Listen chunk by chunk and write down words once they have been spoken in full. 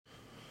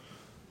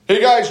Hey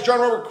guys,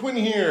 John Robert Quinn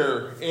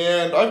here,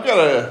 and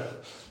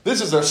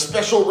this is a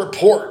special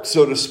report,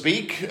 so to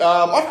speak.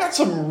 I've got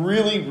some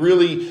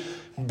really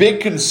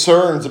big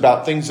concerns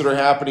about things that are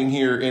happening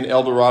here in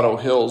El Dorado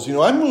Hills. You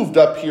know, I moved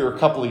up here a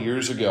couple of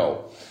years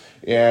ago,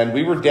 and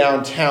we were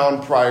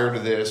downtown prior to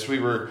this. We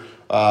were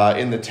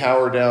in the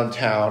tower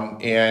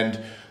downtown, and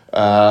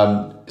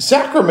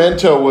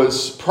Sacramento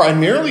was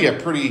primarily a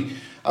pretty,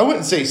 I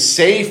wouldn't say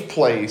safe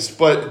place,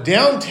 but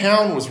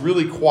downtown was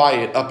really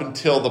quiet up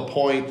until the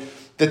point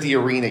that the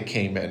arena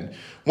came in.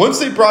 Once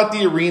they brought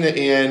the arena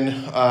in,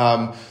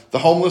 the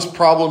homeless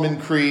problem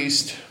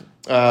increased,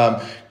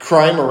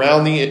 crime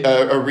around the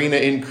arena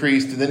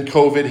increased, and then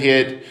COVID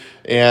hit,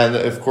 and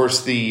of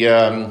course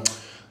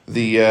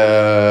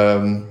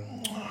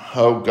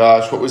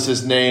what was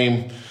his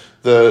name?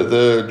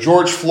 The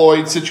George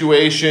Floyd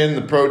situation,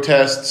 the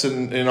protests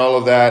and all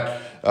of that,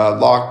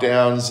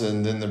 lockdowns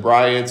and then the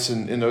riots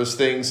and those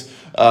things.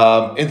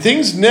 And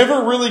things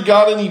never really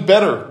got any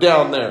better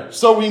down there.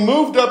 So we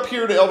moved up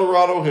here to El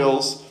Dorado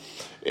Hills,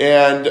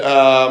 and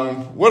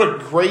what a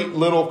great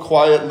little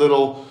quiet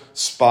little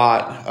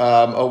spot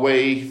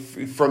away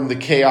from the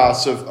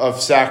chaos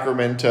of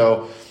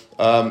Sacramento.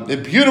 A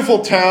beautiful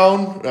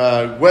town,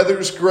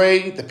 weather's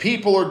great, the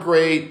people are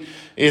great,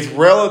 it's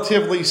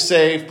relatively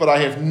safe, but I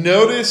have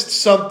noticed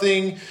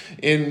something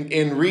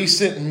in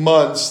recent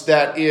months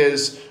that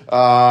is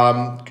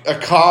a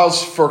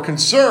cause for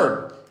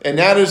concern. And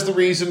that is the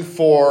reason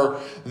for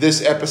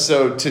this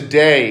episode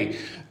today.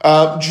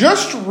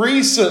 Just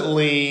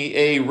recently,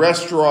 a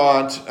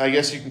restaurant, I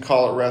guess you can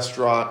call it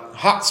restaurant,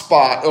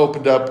 hotspot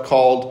opened up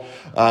called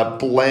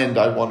Blend,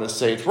 I want to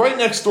say. It's right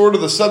next door to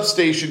the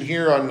substation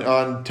here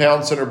on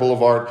Town Center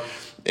Boulevard.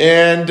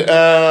 And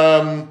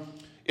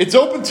it's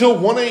open till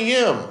 1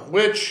 a.m.,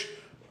 which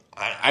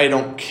I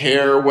don't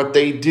care what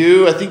they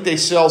do. I think they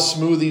sell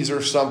smoothies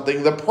or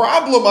something. The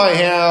problem I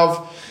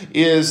have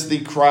is the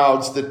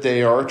crowds that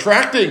they are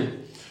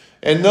attracting.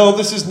 And no,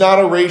 this is not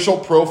a racial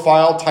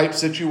profile type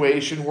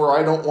situation where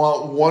I don't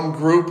want one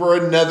group or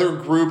another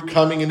group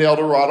coming into El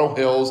Dorado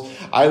Hills.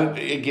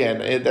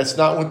 That's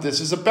not what this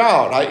is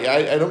about.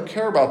 I don't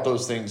care about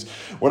those things.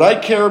 What I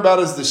care about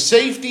is the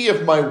safety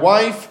of my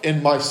wife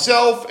and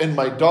myself and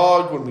my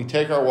dog when we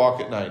take our walk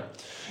at night.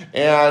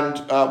 And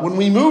when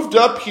we moved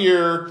up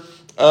here,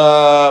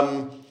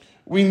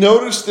 we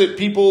noticed that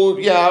people,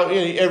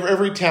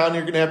 every town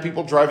you're going to have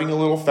people driving a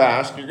little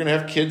fast. You're going to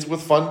have kids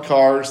with fun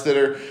cars that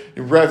are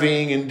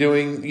revving and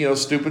doing,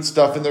 stupid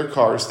stuff in their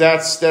cars.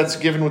 That's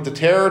given with the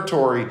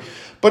territory.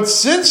 But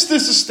since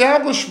this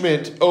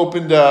establishment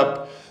opened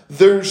up,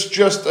 there's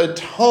just a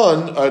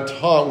ton.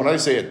 When I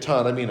say a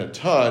ton, I mean a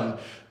ton.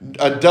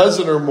 A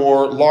dozen or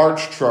more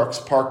large trucks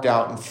parked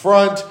out in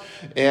front,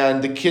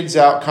 and the kids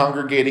out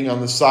congregating on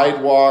the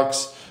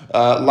sidewalks,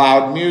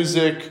 loud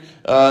music,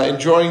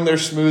 enjoying their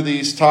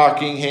smoothies,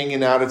 talking,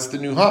 hanging out. It's the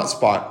new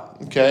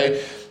hotspot,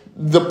 okay?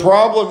 The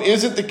problem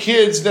isn't the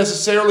kids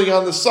necessarily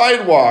on the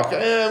sidewalk.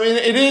 I mean,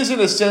 it is in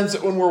a sense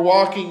that when we're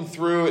walking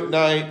through at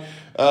night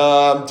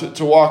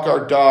to walk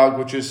our dog,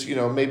 which is,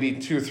 maybe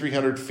 200 or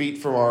 300 feet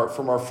from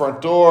our front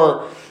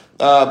door,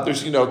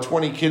 there's,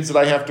 20 kids that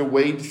I have to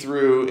wade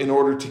through in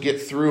order to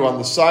get through on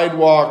the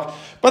sidewalk.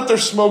 But they're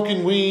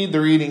smoking weed,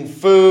 they're eating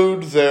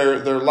food,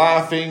 they're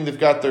laughing, they've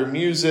got their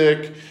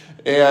music,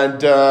 and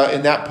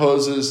that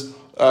poses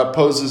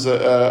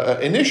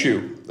an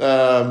issue.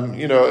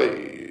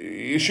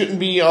 You shouldn't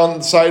be on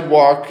the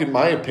sidewalk, in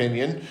my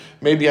opinion.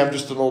 Maybe I'm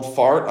just an old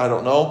fart, I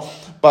don't know.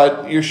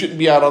 But you shouldn't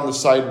be out on the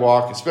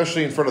sidewalk,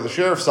 especially in front of the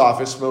sheriff's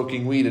office,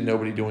 smoking weed and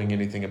nobody doing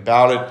anything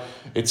about it.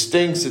 It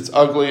stinks, it's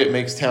ugly, it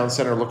makes town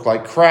center look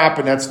like crap,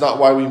 and that's not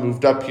why we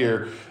moved up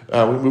here.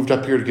 We moved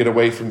up here to get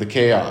away from the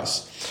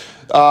chaos.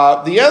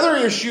 The other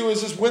issue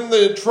is when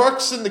the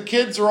trucks and the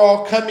kids are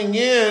all coming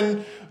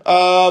in,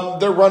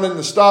 they're running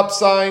the stop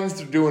signs,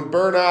 they're doing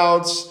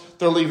burnouts,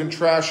 they're leaving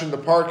trash in the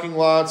parking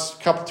lots.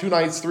 3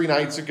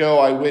 nights ago,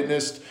 I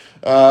witnessed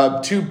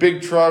 2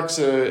 big trucks,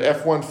 a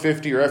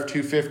F-150 or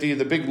F-250,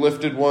 the big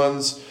lifted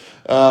ones,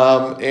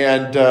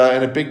 and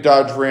a big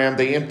Dodge Ram.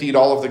 They emptied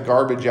all of the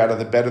garbage out of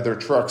the bed of their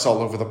trucks all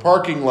over the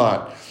parking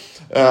lot,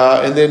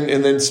 and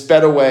then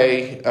sped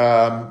away,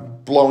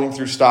 blowing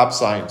through stop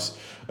signs.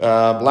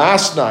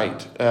 Last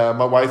night,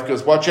 my wife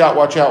goes, watch out.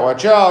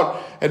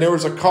 And there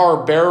was a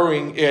car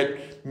barreling at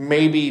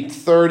maybe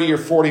 30 or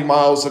 40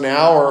 miles an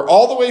hour,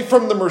 all the way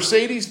from the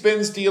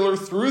Mercedes-Benz dealer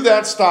through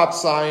that stop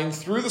sign,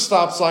 through the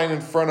stop sign in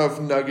front of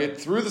Nugget,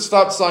 through the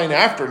stop sign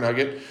after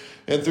Nugget,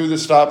 and through the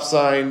stop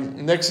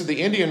sign next to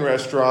the Indian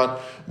restaurant,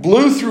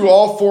 blew through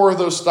all 4 of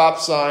those stop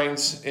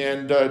signs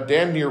and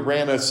damn near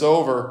ran us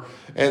over.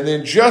 And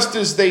then just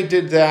as they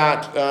did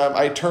that,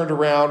 I turned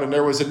around and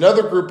there was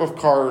another group of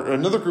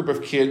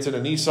kids in a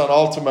Nissan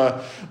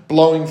Altima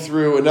blowing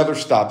through another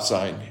stop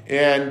sign.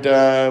 And,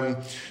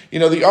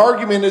 the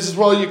argument is,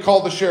 well, you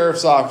call the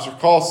sheriff's office or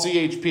call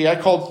CHP. I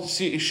called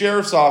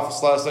sheriff's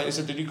office last night. I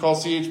said, did you call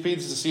CHP?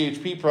 This is a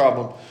CHP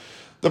problem.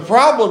 The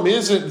problem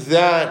isn't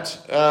that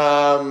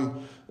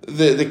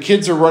the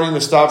kids are running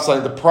the stop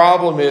sign. The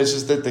problem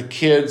is that the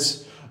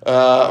kids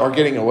are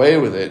getting away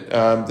with it.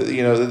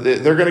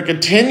 They're going to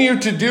continue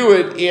to do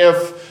it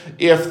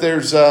if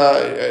there's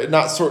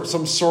not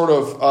some sort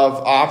of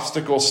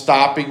obstacle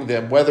stopping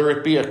them, whether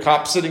it be a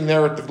cop sitting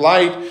there at the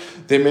light,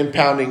 them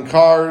impounding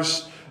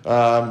cars.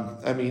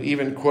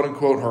 Even quote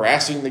unquote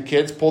harassing the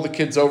kids, pull the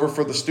kids over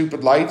for the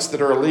stupid lights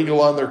that are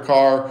illegal on their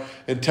car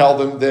and tell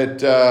them that,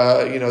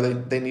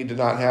 they need to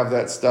not have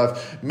that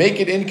stuff. Make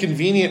it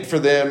inconvenient for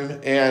them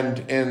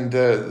and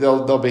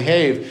they'll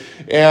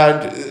behave.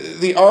 And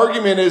the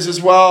argument is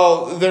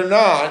well, they're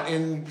not.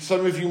 And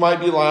some of you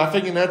might be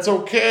laughing and that's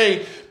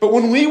okay. But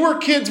when we were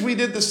kids, we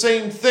did the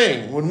same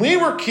thing. When we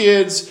were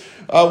kids,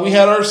 we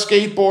had our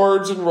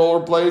skateboards and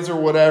rollerblades or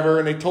whatever,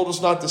 and they told us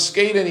not to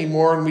skate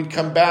anymore, and we'd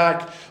come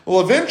back.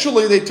 Well,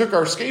 eventually they took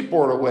our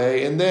skateboard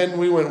away, and then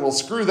we went, well,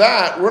 screw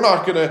that. We're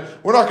not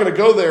gonna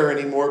go there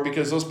anymore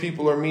because those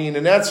people are mean,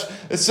 and that's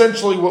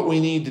essentially what we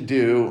need to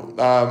do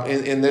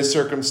in this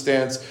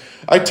circumstance.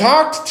 I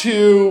talked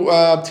to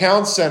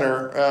Town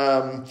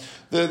Center.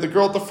 The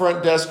girl at the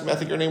front desk, I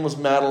think her name was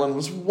Madeline,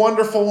 was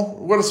wonderful.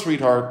 What a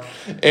sweetheart.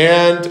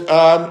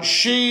 And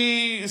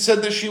she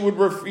said that she would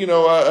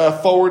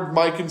forward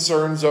my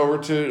concerns over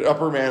to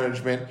upper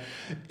management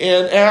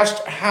and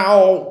asked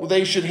how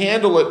they should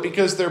handle it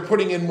because they're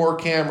putting in more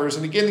cameras.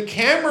 And again, the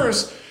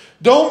cameras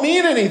don't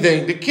mean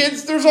anything. The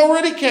kids, there's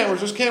already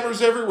cameras. There's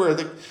cameras everywhere.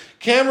 The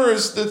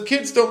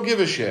kids don't give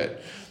a shit.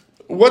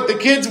 What the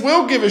kids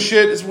will give a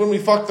shit is when we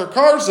fuck their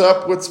cars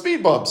up with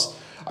speed bumps.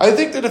 I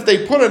think that if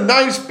they put a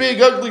nice, big,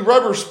 ugly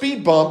rubber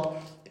speed bump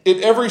at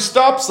every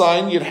stop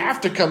sign, you'd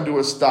have to come to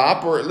a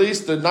stop or at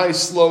least a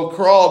nice, slow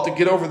crawl to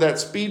get over that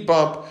speed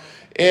bump.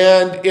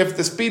 And if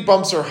the speed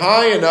bumps are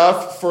high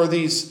enough for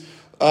these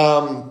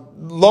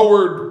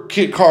lowered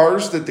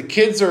cars that the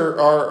kids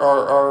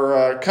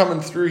are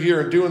coming through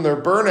here and doing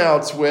their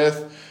burnouts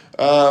with,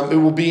 it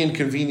will be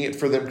inconvenient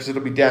for them because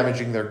it'll be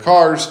damaging their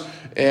cars.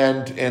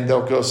 And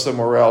they'll go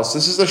somewhere else.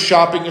 This is a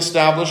shopping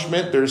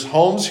establishment. There's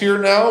homes here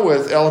now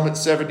with Element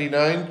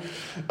 79.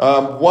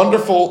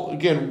 Wonderful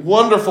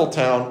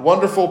town,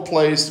 wonderful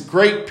place,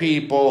 great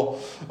people.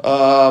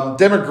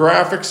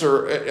 Demographics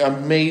are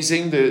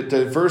amazing. The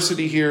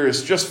diversity here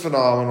is just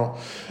phenomenal.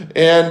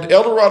 And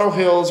El Dorado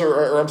Hills,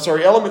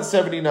 Element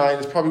 79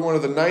 is probably one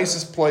of the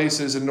nicest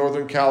places in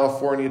Northern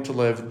California to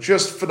live.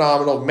 Just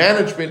phenomenal.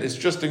 Management is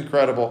just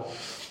incredible.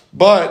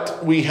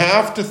 But we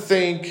have to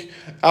think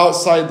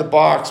outside the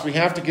box. We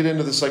have to get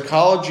into the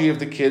psychology of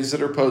the kids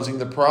that are posing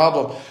the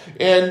problem.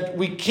 And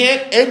we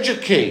can't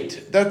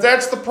educate.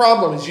 That's the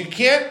problem, is you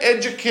can't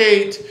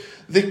educate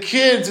the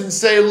kids and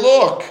say,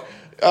 look,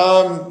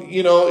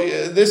 we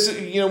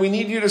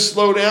need you to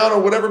slow down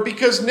or whatever,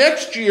 because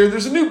next year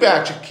there's a new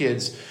batch of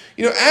kids.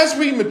 As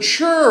we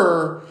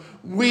mature,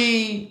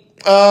 we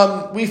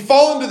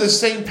fall into the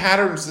same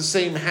patterns, the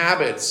same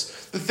habits.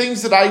 The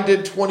things that I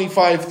did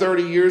 25,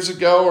 30 years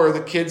ago are the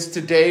kids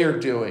today are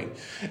doing.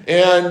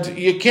 And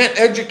you can't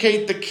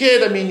educate the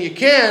kid. I mean, you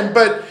can,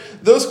 but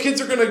those kids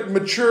are going to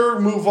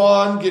mature, move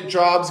on, get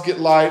jobs, get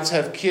lives,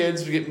 have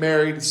kids, get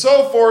married, and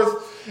so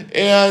forth.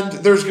 And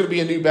there's going to be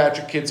a new batch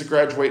of kids that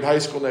graduate high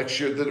school next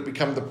year that have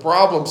become the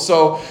problem.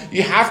 So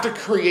you have to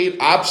create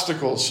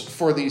obstacles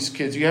for these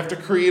kids. You have to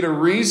create a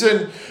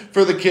reason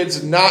for the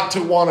kids not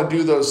to want to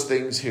do those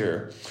things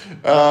here.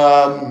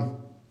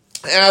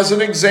 As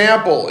an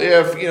example,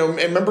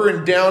 remember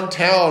in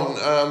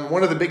downtown,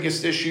 one of the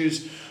biggest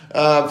issues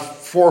 4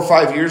 or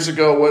 5 years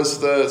ago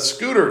was the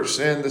scooters,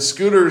 and the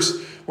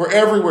scooters were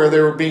everywhere. They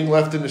were being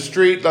left in the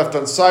street, left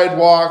on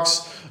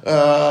sidewalks. It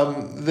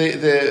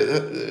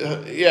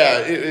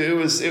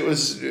was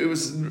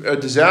a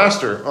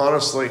disaster,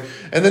 honestly.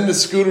 And then the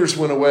scooters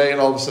went away, and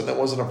all of a sudden that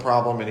wasn't a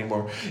problem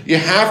anymore. You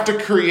have to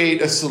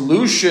create a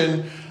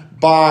solution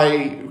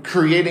by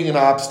creating an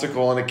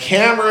obstacle, and a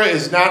camera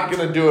is not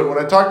going to do it. When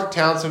I talked to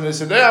Townsend, they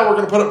said, we're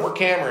going to put up more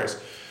cameras.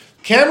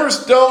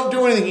 Cameras don't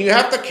do anything. You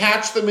have to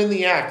catch them in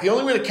the act. The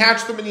only way to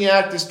catch them in the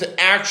act is to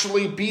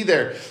actually be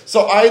there.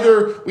 So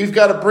either we've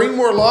got to bring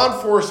more law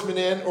enforcement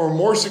in or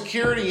more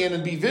security in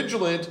and be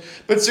vigilant,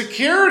 but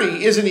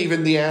security isn't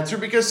even the answer,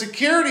 because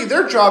security,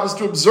 their job is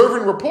to observe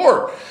and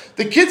report.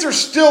 The kids are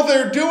still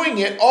there doing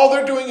it. All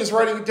they're doing is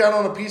writing it down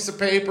on a piece of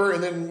paper,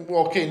 and then,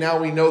 now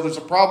we know there's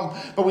a problem,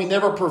 but we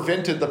never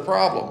prevented the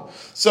problem.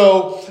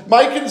 So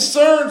my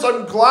concerns,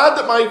 I'm glad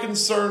that my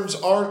concerns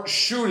aren't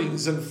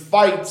shootings and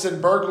fights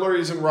and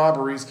burglaries and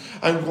robberies.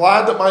 I'm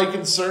glad that my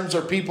concerns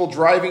are people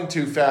driving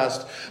too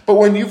fast. But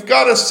when you've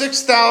got a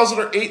 6,000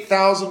 or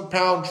 8,000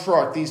 pound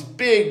truck, these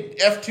big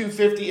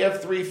F-250,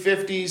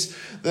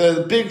 F-350s,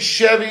 the big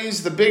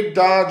Chevys, the big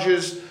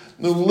Dodges,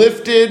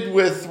 lifted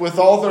with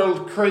all their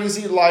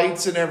crazy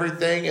lights and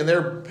everything, and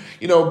they're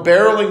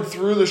barreling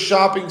through the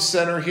shopping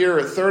center here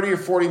at 30 or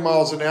 40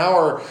 miles an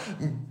hour,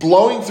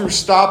 blowing through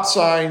stop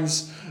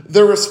signs,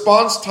 the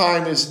response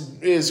time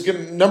is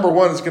going, number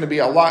one, is going to be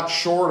a lot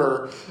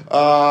shorter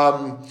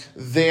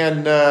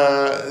than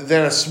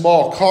a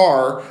small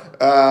car.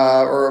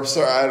 Or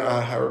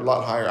a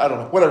lot higher. I don't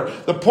know. Whatever.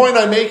 The point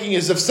I'm making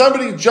is, if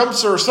somebody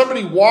jumps or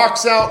somebody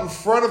walks out in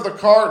front of the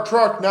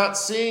truck, not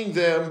seeing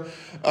them,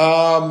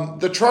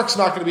 the truck's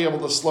not going to be able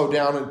to slow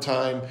down in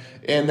time,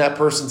 and that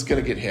person's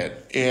going to get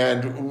hit.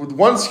 And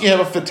once you have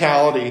a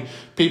fatality,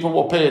 people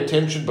will pay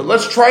attention. But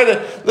let's try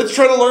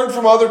to learn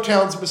from other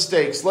towns'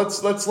 mistakes.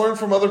 Let's learn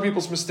from other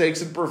people's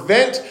mistakes and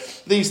prevent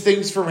these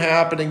things from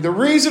happening. The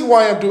reason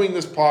why I'm doing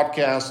this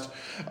podcast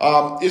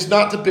is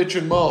not to bitch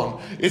and moan.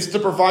 It's to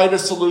provide a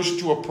solution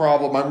to a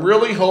problem. I'm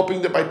really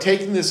hoping that by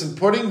taking this and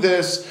putting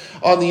this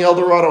on the El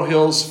Dorado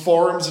Hills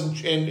forums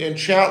and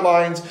chat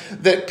lines,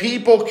 that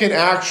people can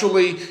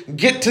actually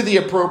get to the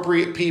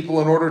appropriate people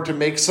in order to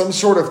make some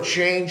sort of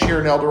change here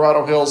in El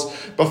Dorado Hills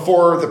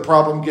before the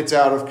problem gets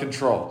out of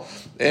control.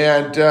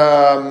 And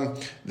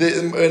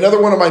another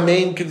one of my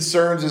main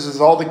concerns is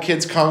all the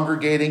kids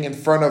congregating in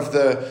front of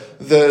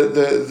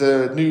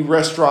the new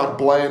restaurant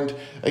Blend.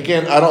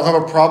 Again, I don't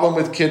have a problem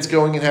with kids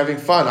going and having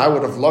fun. I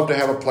would have loved to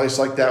have a place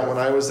like that when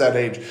I was that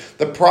age.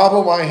 The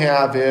problem I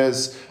have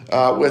is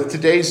with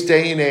today's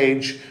day and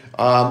age,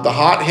 the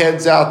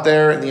hotheads out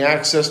there and the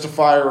access to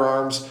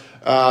firearms,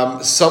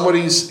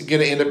 somebody's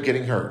going to end up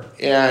getting hurt.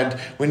 And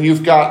when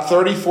you've got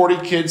 30, 40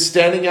 kids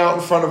standing out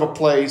in front of a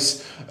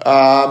place,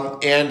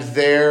 and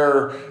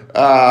they're,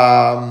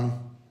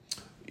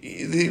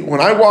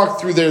 when I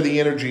walk through there, the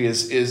energy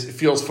it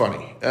feels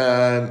funny.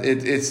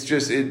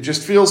 It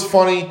just feels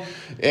funny.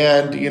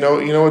 And you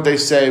know what they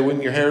say, when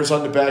your hair's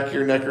on the back of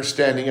your neck or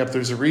standing up,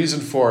 there's a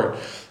reason for it.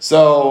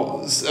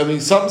 So, I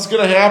mean, something's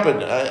going to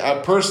happen.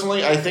 I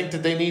personally think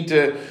that they need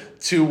to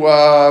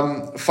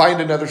find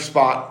another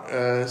spot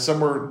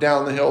somewhere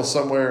down the hill,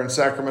 somewhere in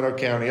Sacramento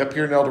County. Up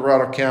here in El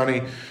Dorado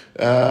County,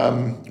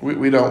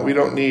 we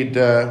don't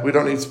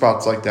need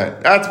spots like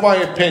that. That's my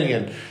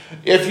opinion.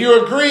 If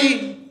you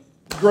agree,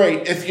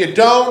 great. If you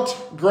don't,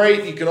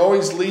 great. You can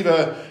always leave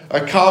a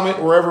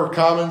comment wherever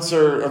comments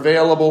are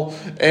available.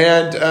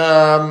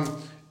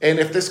 And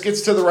if this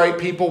gets to the right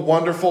people,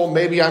 wonderful.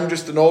 Maybe I'm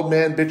just an old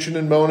man bitching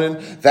and moaning.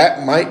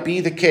 That might be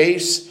the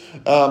case.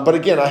 But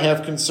again, I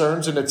have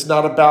concerns, and it's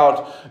not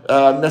about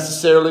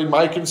necessarily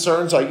my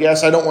concerns.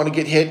 Yes, I don't want to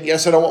get hit.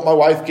 Yes, I don't want my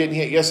wife getting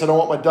hit. Yes, I don't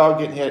want my dog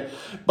getting hit.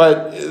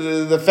 But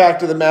the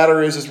fact of the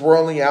matter is we're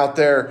only out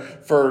there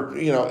for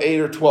 8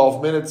 or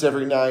 12 minutes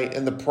every night.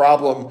 And the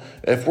problem,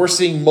 if we're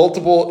seeing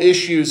multiple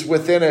issues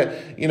within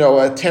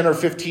a 10 or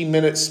 15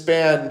 minute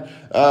span,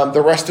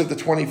 the rest of the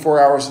 24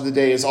 hours of the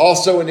day is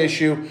also an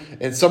issue,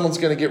 and someone's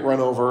going to get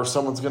run over or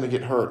someone's going to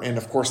get hurt. And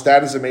of course,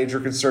 that is a major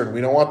concern. We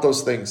don't want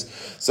those things.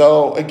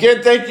 So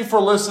again, thank you for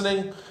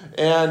listening.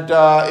 And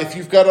if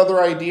you've got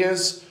other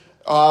ideas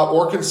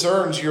or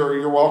concerns,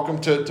 you're welcome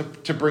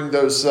to bring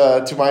those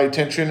to my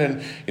attention.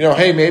 And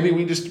hey, maybe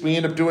we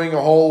end up doing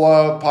a whole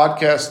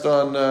podcast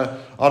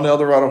on El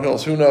Dorado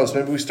Hills. Who knows?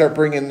 Maybe we start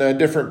bringing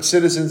different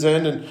citizens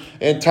in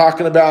and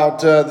talking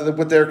about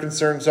what their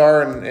concerns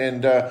are,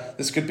 and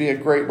this could be a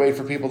great way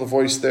for people to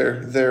voice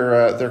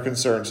their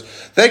concerns.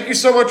 Thank you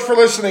so much for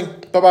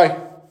listening. Bye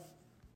bye.